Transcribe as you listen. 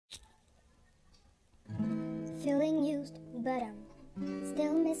feeling used, but I'm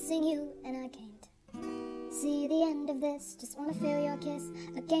still missing you, and I can't see the end of this. Just wanna feel your kiss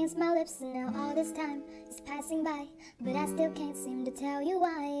against my lips, and now all this time is passing by, but I still can't seem to tell you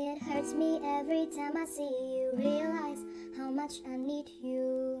why. It hurts me every time I see you, realize how much I need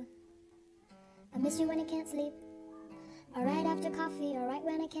you. I miss you when I can't sleep, or right after coffee, or right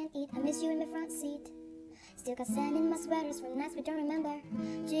when I can't eat. I miss you in my front seat. Still got sand in my sweaters from nights we don't remember.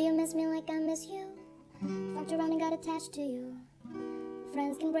 Do you miss me like I miss you? Fucked around and got attached to you.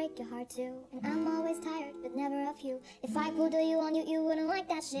 Friends can break your heart too, and I'm always tired, but never of you. If I poodle you on you, you wouldn't like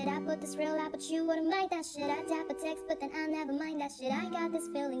that shit. I put this real out, but you wouldn't like that shit. I tap a text, but then I never mind that shit. I got these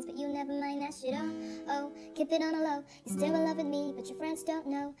feelings, but you never mind that shit. Oh, keep it on a low. You still in love with me, but your friends don't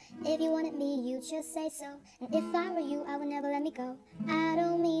know. If you wanted me, you just say so. And if I were you, I would never let me go. I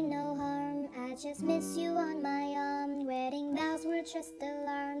don't mean no harm, I just miss you on my arm. Wedding vows were just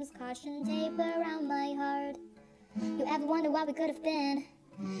alarms, caution tape around my heart. You ever wonder what we could have been?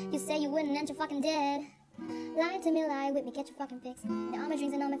 You say you wouldn't and you're fucking dead. Lie to me, lie with me, get your fucking fix. Now all my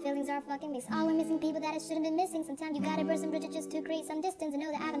dreams and all my feelings are fucking mixed. All we're missing people that I shouldn't been missing. Sometimes you gotta burn some bridges just to create some distance. I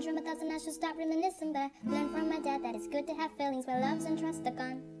know that I haven't dreamed my thoughts and I should stop reminiscing, but I learned from my dad that it's good to have feelings where loves and trust are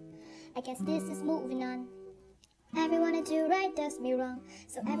gone. I guess this is moving on. Everyone I do right does me wrong,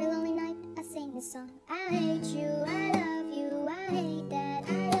 so every lonely night I sing this song. I hate you, I love you, I hate that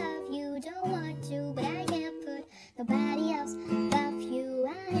I love you. Don't want to, but I can't put nobody